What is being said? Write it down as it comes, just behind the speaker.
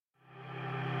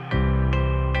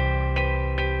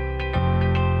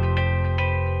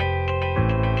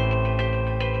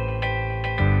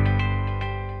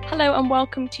Hello and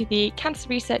welcome to the Cancer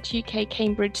Research UK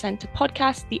Cambridge Centre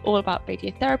podcast, the All About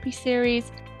Radiotherapy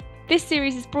series. This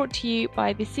series is brought to you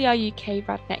by the CRUK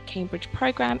RadNet Cambridge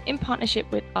programme in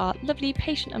partnership with our lovely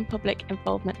patient and public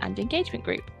involvement and engagement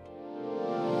group.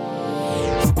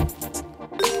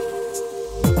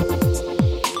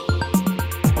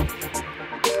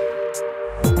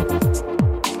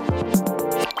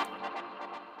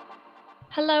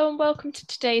 Hello and welcome to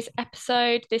today's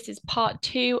episode. This is part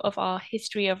 2 of our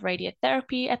History of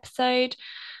Radiotherapy episode.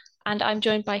 And I'm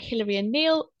joined by Hilary and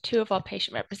Neil, two of our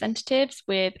patient representatives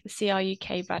with the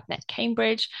CRUK RadNet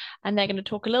Cambridge. And they're going to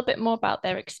talk a little bit more about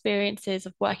their experiences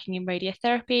of working in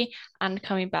radiotherapy and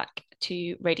coming back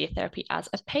to radiotherapy as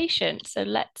a patient. So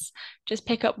let's just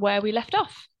pick up where we left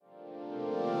off.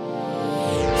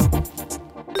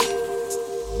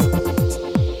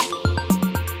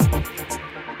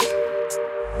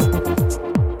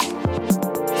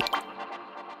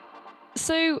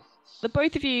 So the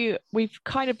both of you, we've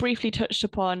kind of briefly touched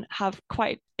upon, have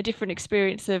quite a different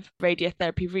experience of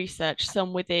radiotherapy research,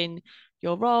 some within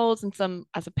your roles and some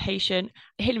as a patient.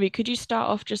 Hilary, could you start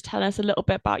off just telling us a little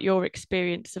bit about your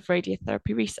experience of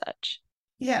radiotherapy research?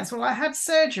 Yes, well, I had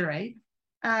surgery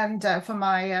and for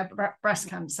my breast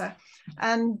cancer.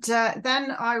 And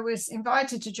then I was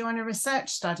invited to join a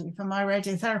research study for my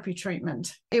radiotherapy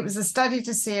treatment. It was a study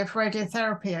to see if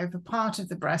radiotherapy over part of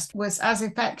the breast was as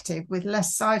effective with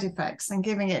less side effects than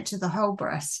giving it to the whole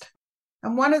breast.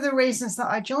 And one of the reasons that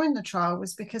I joined the trial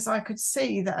was because I could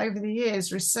see that over the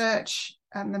years, research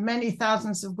and the many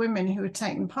thousands of women who had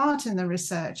taken part in the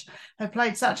research have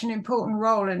played such an important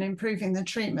role in improving the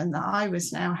treatment that I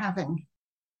was now having.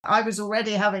 I was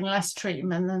already having less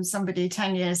treatment than somebody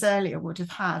 10 years earlier would have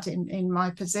had in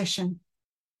my position.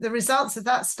 The results of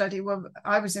that study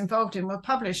I was involved in were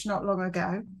published not long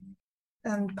ago.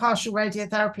 And partial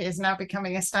radiotherapy is now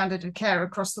becoming a standard of care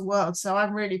across the world. So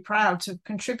I'm really proud to have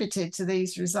contributed to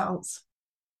these results.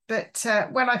 But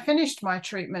when I finished my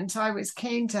treatment, I was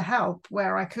keen to help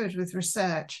where I could with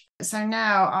research. So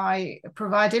now I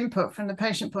provide input from the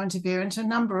patient point of view into a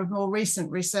number of more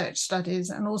recent research studies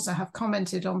and also have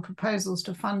commented on proposals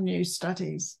to fund new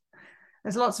studies.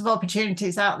 There's lots of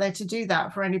opportunities out there to do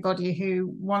that for anybody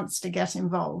who wants to get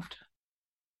involved.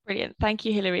 Brilliant. Thank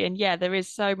you, Hilary. And yeah, there is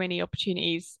so many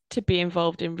opportunities to be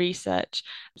involved in research.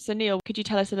 So Neil, could you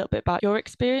tell us a little bit about your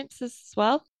experiences as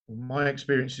well? My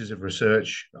experiences of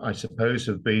research, I suppose,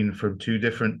 have been from two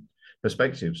different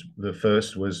perspectives. The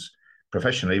first was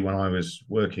professionally when I was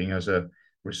working as a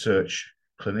research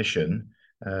clinician,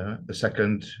 the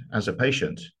second as a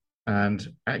patient. And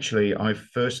actually, I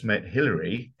first met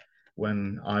Hilary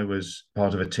when I was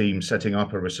part of a team setting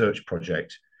up a research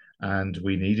project, and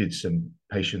we needed some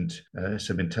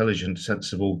intelligent,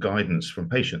 sensible guidance from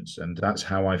patients. And that's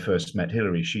how I first met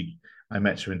Hilary. I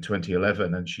met her in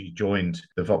 2011 and she joined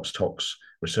the VoxTox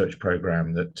research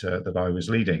program that I was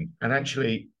leading. And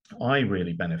actually, I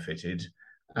really benefited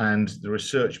and the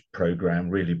research program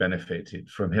really benefited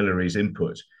from Hilary's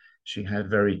input. She had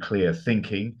very clear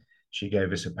thinking. She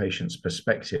gave us a patient's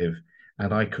perspective.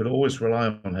 And I could always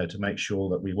rely on her to make sure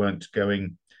that we weren't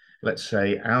going, let's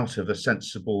say, out of the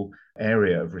sensible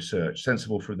area of research,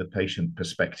 sensible from the patient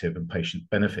perspective and patient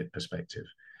benefit perspective.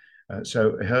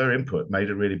 So her input made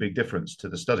a really big difference to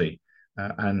the study.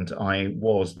 And I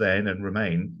was then and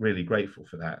remain really grateful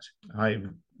for that. I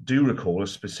do recall a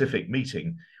specific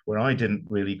meeting where I didn't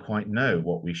really quite know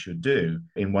what we should do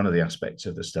in one of the aspects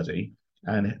of the study.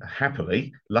 And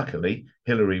happily, luckily,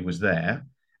 Hilary was there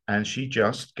and she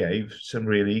just gave some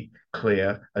really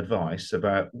clear advice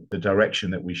about the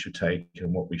direction that we should take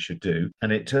and what we should do.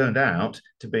 And it turned out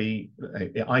to be,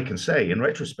 I can say in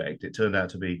retrospect, it turned out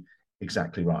to be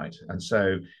exactly right. And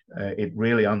so it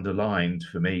really underlined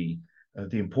for me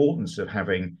the importance of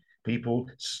having people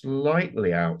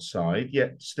slightly outside,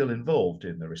 yet still involved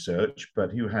in the research,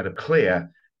 but who had a clear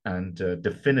and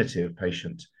definitive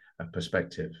patient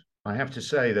perspective. I have to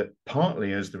say that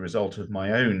partly as the result of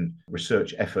my own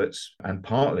research efforts and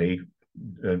partly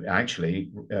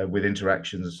with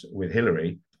interactions with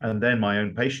Hilary and then my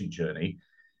own patient journey,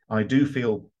 I do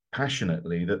feel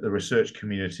passionately that the research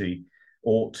community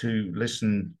ought to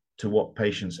listen to what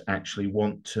patients actually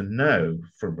want to know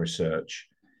from research.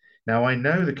 Now, I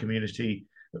know the community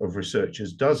of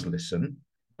researchers does listen,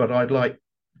 but I'd like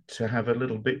to have a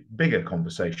little bit bigger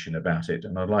conversation about it,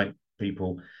 and I'd like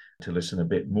people to listen a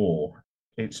bit more.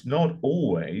 It's not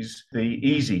always the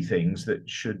easy things that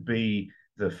should be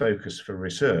the focus for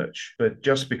research, but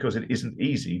just because it isn't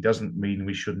easy doesn't mean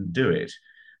we shouldn't do it.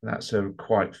 That's a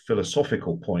quite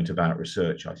philosophical point about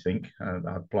research, I think,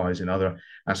 that applies in other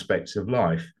aspects of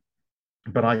life.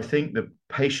 But I think the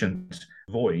patient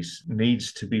voice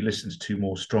needs to be listened to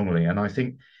more strongly. And I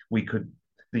think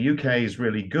the UK is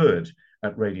really good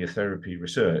at radiotherapy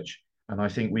research. And I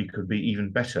think we could be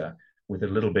even better with a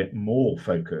little bit more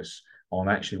focus on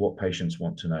actually what patients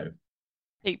want to know.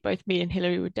 I think both me and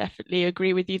Hilary would definitely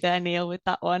agree with you there, Neil, with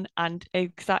that one, and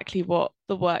exactly what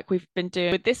the work we've been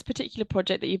doing with this particular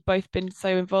project that you've both been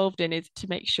so involved in is to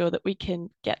make sure that we can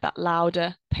get that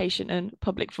louder patient and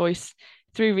public voice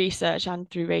through research and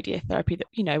through radiotherapy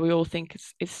that, we all think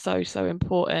is so, so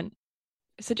important.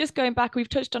 So just going back, we've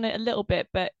touched on it a little bit,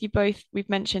 but we've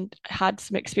mentioned, had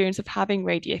some experience of having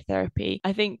radiotherapy.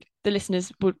 I think the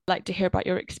listeners would like to hear about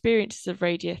your experiences of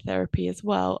radiotherapy as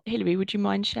well. Hilary, would you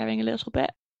mind sharing a little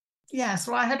bit? Yes,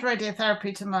 well, I had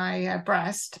radiotherapy to my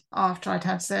breast after I'd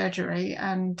had surgery,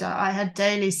 and I had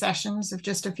daily sessions of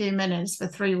just a few minutes for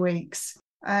 3 weeks.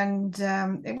 And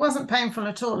it wasn't painful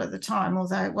at all at the time,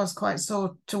 although it was quite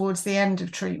sore towards the end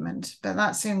of treatment, but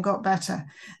that soon got better.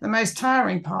 The most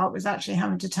tiring part was actually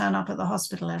having to turn up at the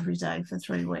hospital every day for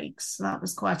 3 weeks. That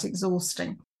was quite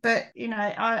exhausting. But,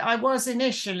 I was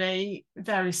initially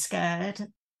very scared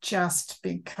just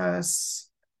because,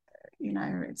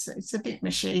 it's a big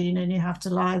machine and you have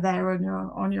to lie there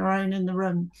on your own in the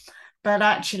room. But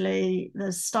actually,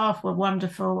 the staff were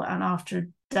wonderful. And after a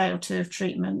day or two of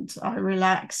treatment, I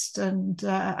relaxed. And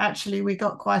actually, we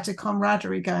got quite a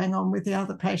camaraderie going on with the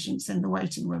other patients in the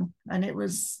waiting room. And it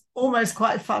was almost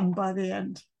quite fun by the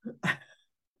end.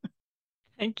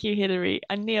 Thank you, Hilary.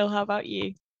 And Neil, how about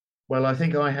you? Well, I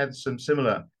think I had some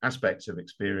similar aspects of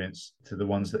experience to the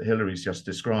ones that Hilary's just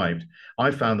described.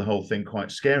 I found the whole thing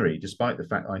quite scary, despite the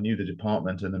fact I knew the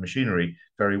department and the machinery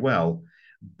very well.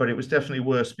 But it was definitely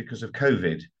worse because of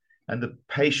COVID. And the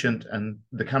patient and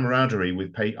the camaraderie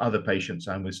with other patients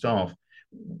and with staff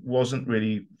wasn't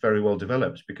really very well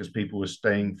developed because people were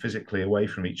staying physically away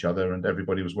from each other and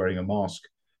everybody was wearing a mask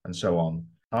and so on.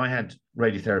 I had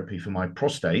radiotherapy for my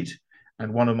prostate,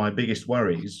 and one of my biggest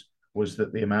worries was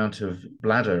that the amount of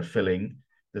bladder filling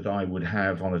that I would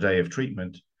have on a day of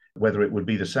treatment, whether it would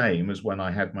be the same as when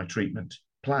I had my treatment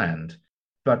planned.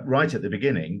 But right at the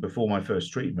beginning, before my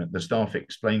first treatment, the staff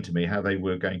explained to me how they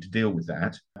were going to deal with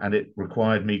that. And it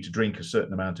required me to drink a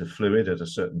certain amount of fluid at a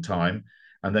certain time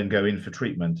and then go in for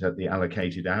treatment at the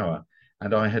allocated hour.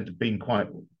 And I had been quite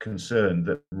concerned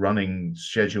that running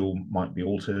schedule might be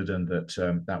altered and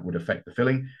that that would affect the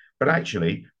filling. But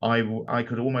actually, I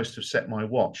could almost have set my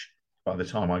watch by the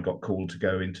time I got called to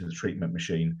go into the treatment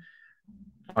machine.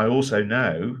 I also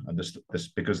know, and this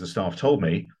because the staff told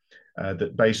me,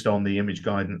 that based on the image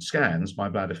guidance scans, my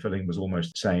bladder filling was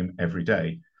almost the same every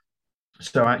day.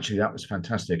 So actually, that was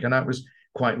fantastic. And that was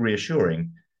quite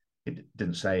reassuring. It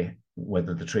didn't say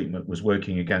whether the treatment was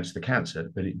working against the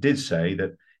cancer, but it did say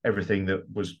that everything that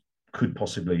could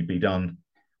possibly be done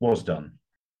was done.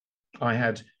 I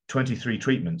had 23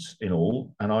 treatments in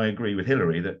all, and I agree with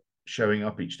Hilary that showing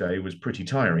up each day was pretty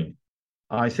tiring.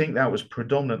 I think that was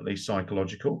predominantly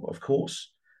psychological, of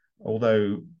course,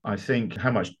 although I think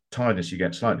how much tiredness you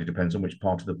get slightly depends on which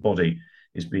part of the body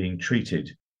is being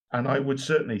treated. And I would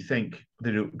certainly think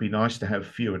that it would be nice to have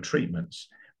fewer treatments.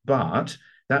 But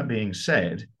that being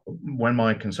said, when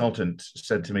my consultant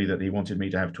said to me that he wanted me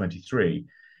to have 23,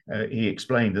 he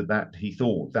explained that he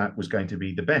thought that was going to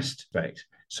be the best effect.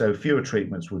 So fewer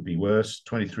treatments would be worse.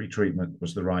 23 treatment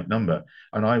was the right number.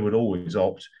 And I would always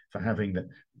opt for having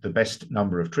the best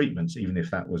number of treatments, even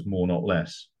if that was more, not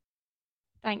less.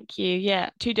 Thank you. Yeah,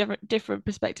 two different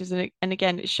perspectives. And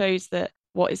again, it shows that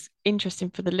what is interesting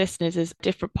for the listeners is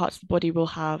different parts of the body will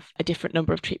have a different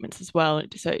number of treatments as well.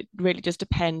 So it really just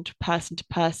depends person to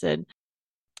person.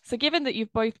 So given that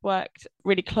you've both worked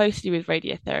really closely with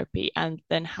radiotherapy and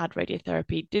then had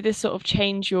radiotherapy, did this sort of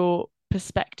change your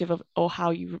perspective of or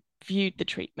how you viewed the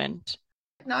treatment?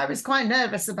 No, I was quite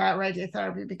nervous about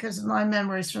radiotherapy because of my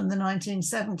memories from the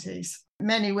 1970s.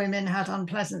 Many women had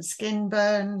unpleasant skin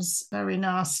burns, very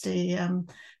nasty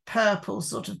purple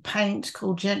sort of paint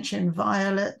called gentian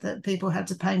violet that people had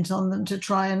to paint on them to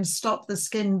try and stop the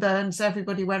skin burns.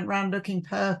 Everybody went around looking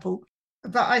purple.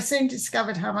 But I soon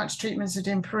discovered how much treatments had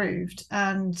improved,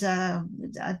 and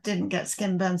I didn't get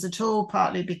skin burns at all,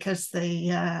 partly because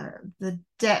the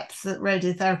depth that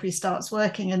radiotherapy starts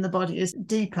working in the body is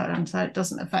deeper, and so it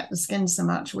doesn't affect the skin so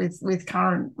much with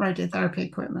current radiotherapy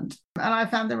equipment. And I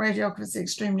found the radiography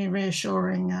extremely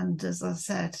reassuring, and as I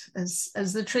said, as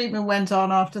the treatment went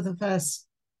on after the first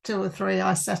 2 or 3,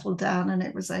 I settled down and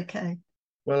it was okay.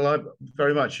 Well, I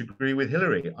very much agree with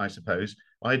Hilary, I suppose.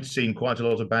 I'd seen quite a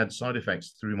lot of bad side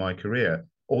effects through my career,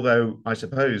 although I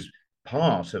suppose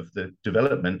part of the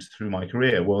development through my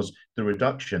career was the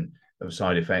reduction of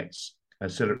side effects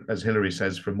as Hilary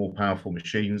says, for more powerful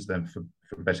machines, then for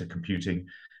better computing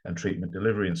and treatment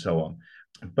delivery and so on.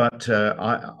 But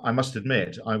I must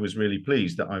admit, I was really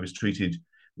pleased that I was treated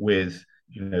with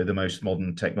the most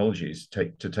modern technologies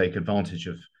to take advantage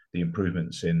of the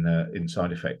improvements in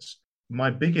side effects. My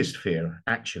biggest fear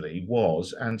actually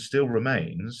was, and still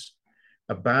remains,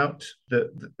 about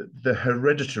the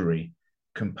hereditary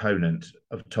component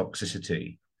of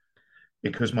toxicity,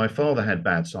 because my father had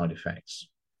bad side effects.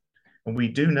 And we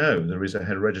do know there is a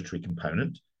hereditary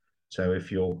component. So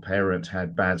if your parent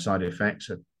had bad side effects,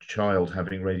 a child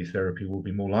having radiotherapy will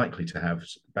be more likely to have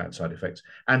bad side effects,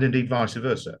 and indeed vice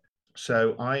versa.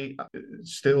 So I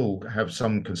still have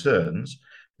some concerns.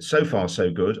 So far,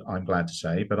 so good, I'm glad to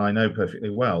say, but I know perfectly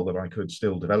well that I could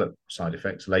still develop side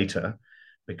effects later,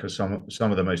 because some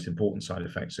of the most important side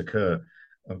effects occur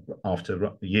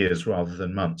after years rather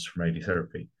than months from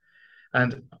radiotherapy.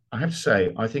 And I have to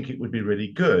say, I think it would be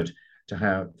really good to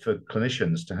have, for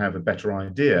clinicians to have a better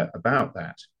idea about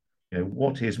that.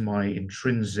 What is my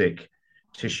intrinsic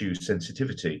tissue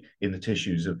sensitivity in the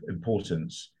tissues of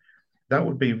importance? That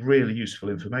would be really useful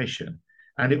information.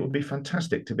 And it would be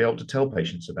fantastic to be able to tell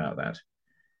patients about that.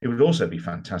 It would also be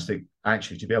fantastic,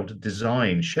 actually, to be able to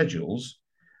design schedules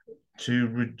to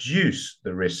reduce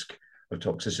the risk of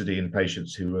toxicity in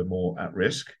patients who are more at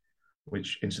risk,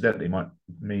 which incidentally might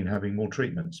mean having more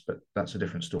treatments, but that's a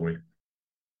different story.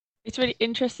 It's really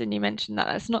interesting you mentioned that.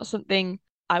 That's not something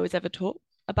I was ever taught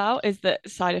about, is that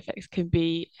side effects can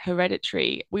be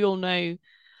hereditary. We all know,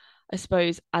 I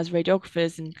suppose, as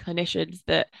radiographers and clinicians,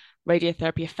 that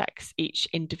radiotherapy affects each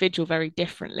individual very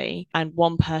differently, and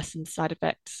one person's side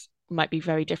effects might be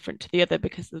very different to the other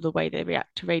because of the way they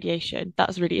react to radiation. That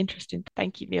was really interesting.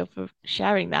 Thank you, Neil, for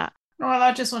sharing that. Well,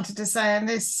 I just wanted to say, and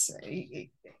this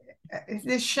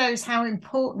shows how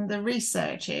important the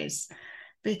research is,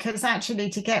 because actually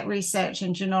to get research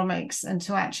in genomics and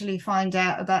to actually find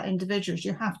out about individuals,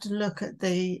 you have to look at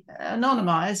the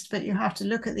anonymized, but you have to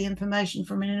look at the information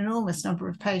from an enormous number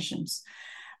of patients.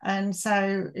 And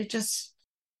so it just...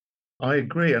 I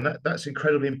agree. And that's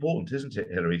incredibly important, isn't it,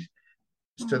 Hilary?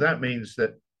 So that means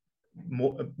that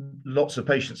lots of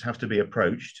patients have to be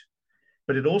approached,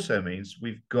 but it also means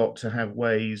we've got to have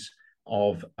ways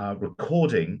of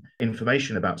recording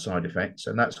information about side effects,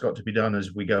 and that's got to be done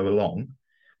as we go along.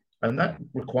 And that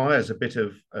requires a bit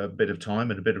of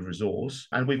time and a bit of resource.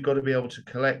 And we've got to be able to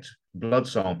collect blood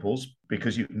samples,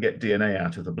 because you can get DNA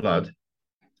out of the blood,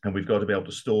 and we've got to be able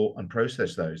to store and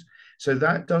process those. So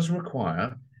that does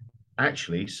require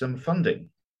actually some funding.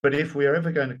 But if we are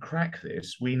ever going to crack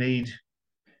this, we need,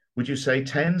 would you say,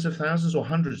 tens of thousands or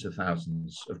hundreds of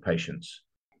thousands of patients?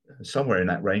 Somewhere in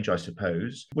that range, I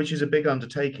suppose, which is a big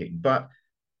undertaking. But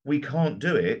we can't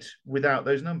do it without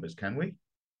those numbers, can we?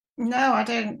 No, I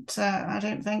don't. I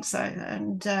don't think so.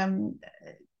 And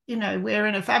we're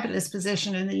in a fabulous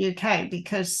position in the UK,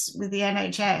 because with the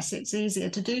NHS, it's easier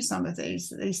to do some of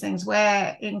these things.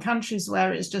 Where in countries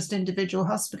where it's just individual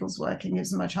hospitals working,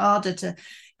 it's much harder to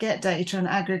get data and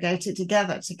aggregate it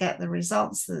together to get the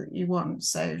results that you want.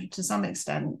 So to some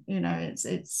extent,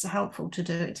 it's helpful to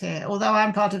do it here. Although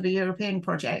I'm part of a European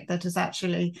project that has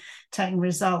actually taken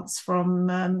results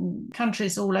from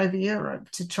countries all over Europe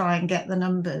to try and get the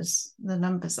numbers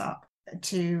up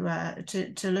to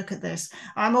look at this.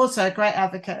 I'm also a great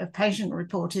advocate of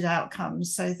patient-reported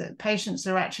outcomes, so that patients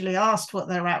are actually asked what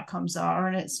their outcomes are,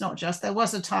 and it's not just, there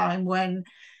was a time when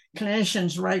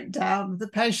clinicians wrote down, the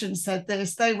patient said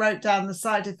this, they wrote down the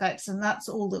side effects, and that's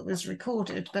all that was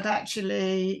recorded. But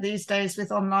actually, these days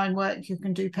with online work, you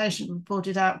can do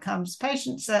patient-reported outcomes.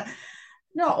 Patients are,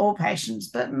 not all patients,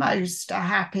 but most are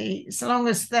happy, so long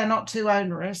as they're not too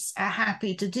onerous, are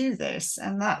happy to do this.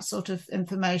 And that sort of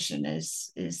information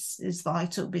is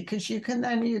vital, because you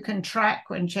can track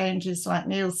when changes, like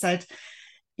Neil said,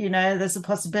 there's a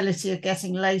possibility of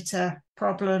getting later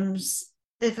problems.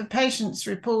 If a patient's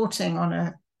reporting on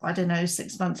a,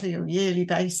 6-monthly or yearly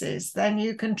basis, then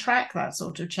you can track that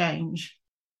sort of change.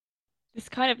 This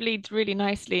kind of leads really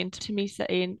nicely into me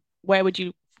saying, where would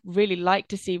you really like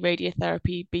to see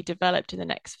radiotherapy be developed in the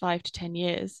next 5 to 10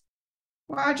 years?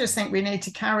 Well, I just think we need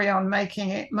to carry on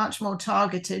making it much more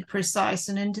targeted, precise,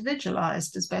 and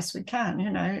individualized as best we can.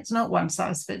 It's not one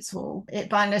size fits all.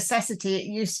 By necessity, it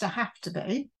used to have to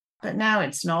be, but now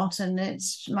it's not. And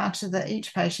it's a matter that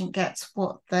each patient gets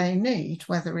what they need,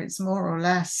 whether it's more or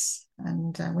less.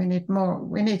 And we need more.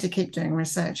 We need to keep doing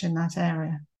research in that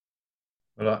area.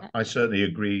 Well, I certainly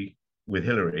agree with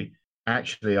Hilary.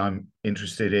 Actually, I'm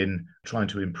interested in trying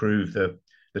to improve the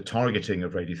targeting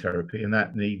of radiotherapy, and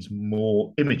that needs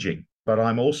more imaging. But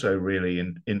I'm also really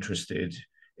interested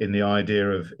in the idea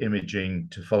of imaging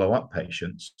to follow up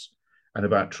patients and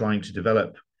about trying to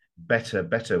develop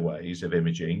better ways of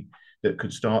imaging that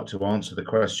could start to answer the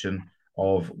question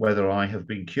of whether I have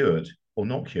been cured or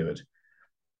not cured.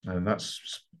 And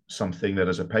that's something that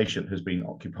as a patient has been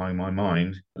occupying my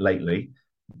mind lately,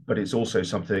 but it's also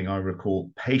something I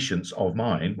recall patients of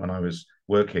mine when I was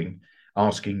working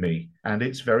asking me. And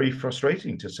it's very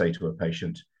frustrating to say to a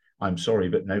patient, I'm sorry,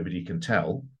 but nobody can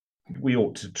tell. We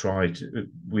ought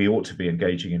to be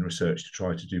engaging in research to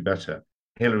try to do better.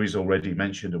 Hilary's already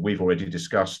mentioned, and we've already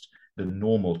discussed the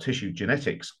normal tissue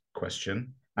genetics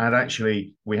question. And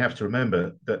actually, we have to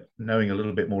remember that knowing a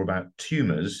little bit more about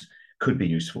tumors could be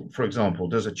useful. For example,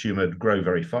 does a tumor grow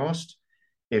very fast?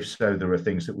 If so, there are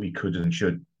things that we could and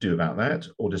should do about that.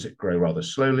 Or does it grow rather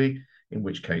slowly? In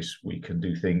which case, we can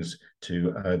do things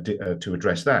to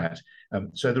address that.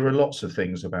 So there are lots of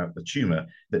things about the tumor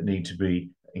that need to be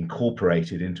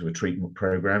incorporated into a treatment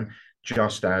program,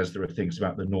 just as there are things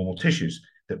about the normal tissues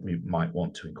that we might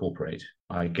want to incorporate.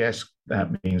 I guess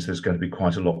that means there's going to be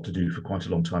quite a lot to do for quite a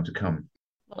long time to come.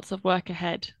 Lots of work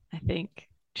ahead, I think,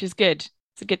 which is good.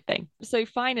 It's a good thing. So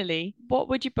finally, what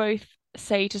would you both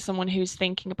say to someone who's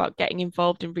thinking about getting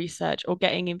involved in research or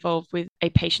getting involved with a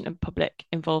patient and public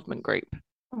involvement group?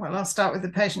 Well, I'll start with the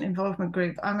patient involvement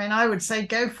group. I mean, I would say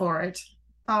go for it.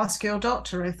 Ask your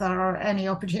doctor if there are any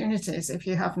opportunities, if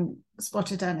you haven't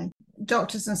spotted any.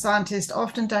 Doctors and scientists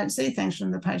often don't see things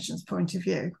from the patient's point of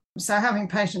view. So having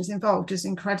patients involved is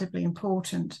incredibly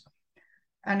important.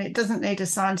 And it doesn't need a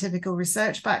scientific or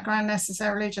research background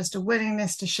necessarily, just a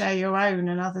willingness to share your own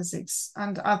and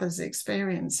others'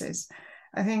 experiences.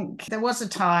 I think there was a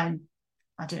time,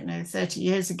 I don't know, 30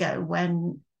 years ago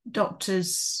when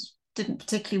doctors didn't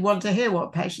particularly want to hear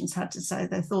what patients had to say.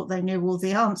 They thought they knew all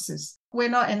the answers. We're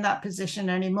not in that position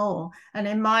anymore. And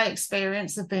in my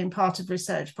experience of being part of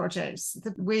research projects,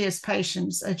 we as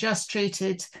patients are just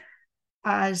treated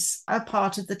as a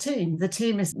part of the team. The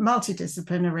team is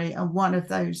multidisciplinary, and one of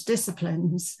those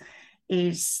disciplines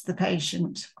is the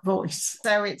patient voice.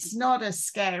 So it's not a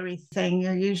scary thing.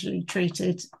 You're usually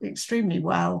treated extremely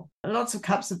well. Lots of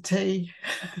cups of tea.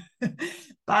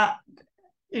 But,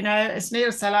 you know, as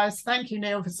Neil said, thank you,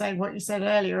 Neil, for saying what you said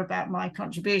earlier about my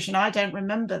contribution. I don't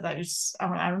remember those.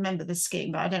 I remember the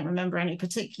scheme, but I don't remember any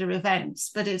particular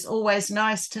events. But it's always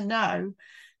nice to know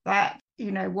that,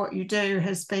 you know, what you do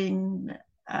has been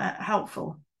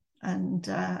helpful. And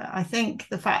I think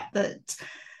the fact that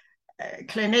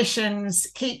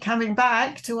clinicians keep coming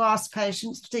back to ask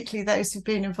patients, particularly those who've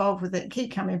been involved with it,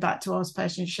 keep coming back to ask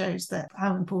patients shows that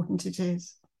how important it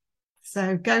is.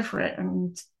 So go for it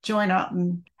and join up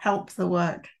and help the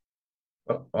work.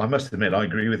 Well, I must admit, I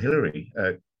agree with Hilary.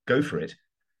 Go for it.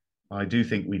 I do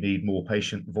think we need more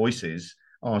patient voices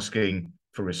asking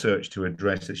for research to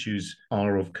address issues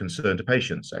are of concern to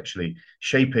patients, actually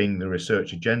shaping the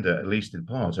research agenda, at least in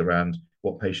part, around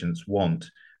what patients want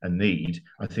and need,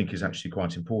 I think is actually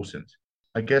quite important.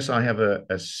 I guess I have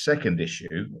a second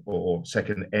issue or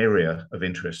second area of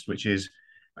interest, which is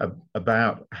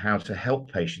about how to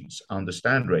help patients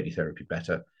understand radiotherapy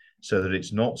better so that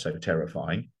it's not so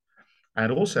terrifying,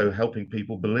 and also helping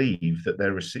people believe that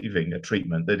they're receiving a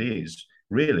treatment that is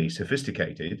really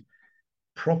sophisticated,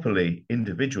 properly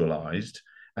individualized,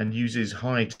 and uses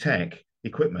high-tech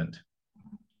equipment.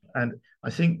 And I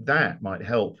think that might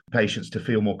help patients to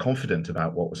feel more confident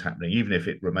about what was happening, even if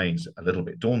it remains a little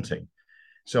bit daunting.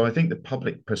 So I think the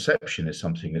public perception is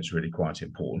something that's really quite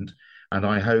important. And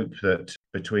I hope that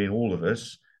between all of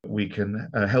us, we can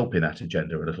help in that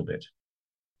agenda a little bit.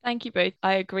 Thank you both.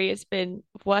 I agree. It's been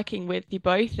working with you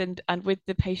both and with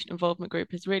the patient involvement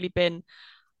group has really been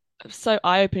so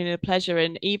eye-opening and a pleasure.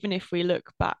 And even if we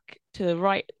look back to the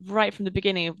right from the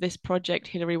beginning of this project,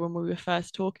 Hilary, when we were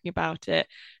first talking about it,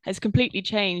 has completely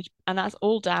changed. And that's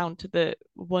all down to the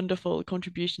wonderful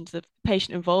contributions of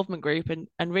patient involvement group and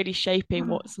really shaping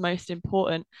what's most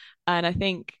important. And I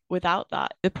think without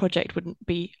that, the project wouldn't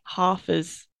be half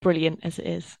as brilliant as it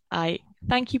is. I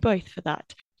thank you both for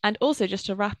that. And also, just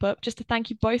to wrap up, just to thank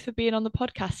you both for being on the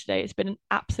podcast today. It's been an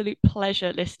absolute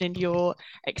pleasure listening to your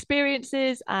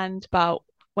experiences and about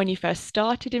when you first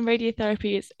started in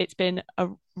radiotherapy. It's been a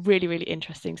really, really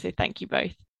interesting. So thank you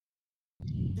both.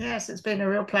 Yes, it's been a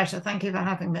real pleasure. Thank you for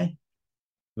having me.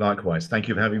 Likewise. Thank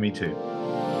you for having me too.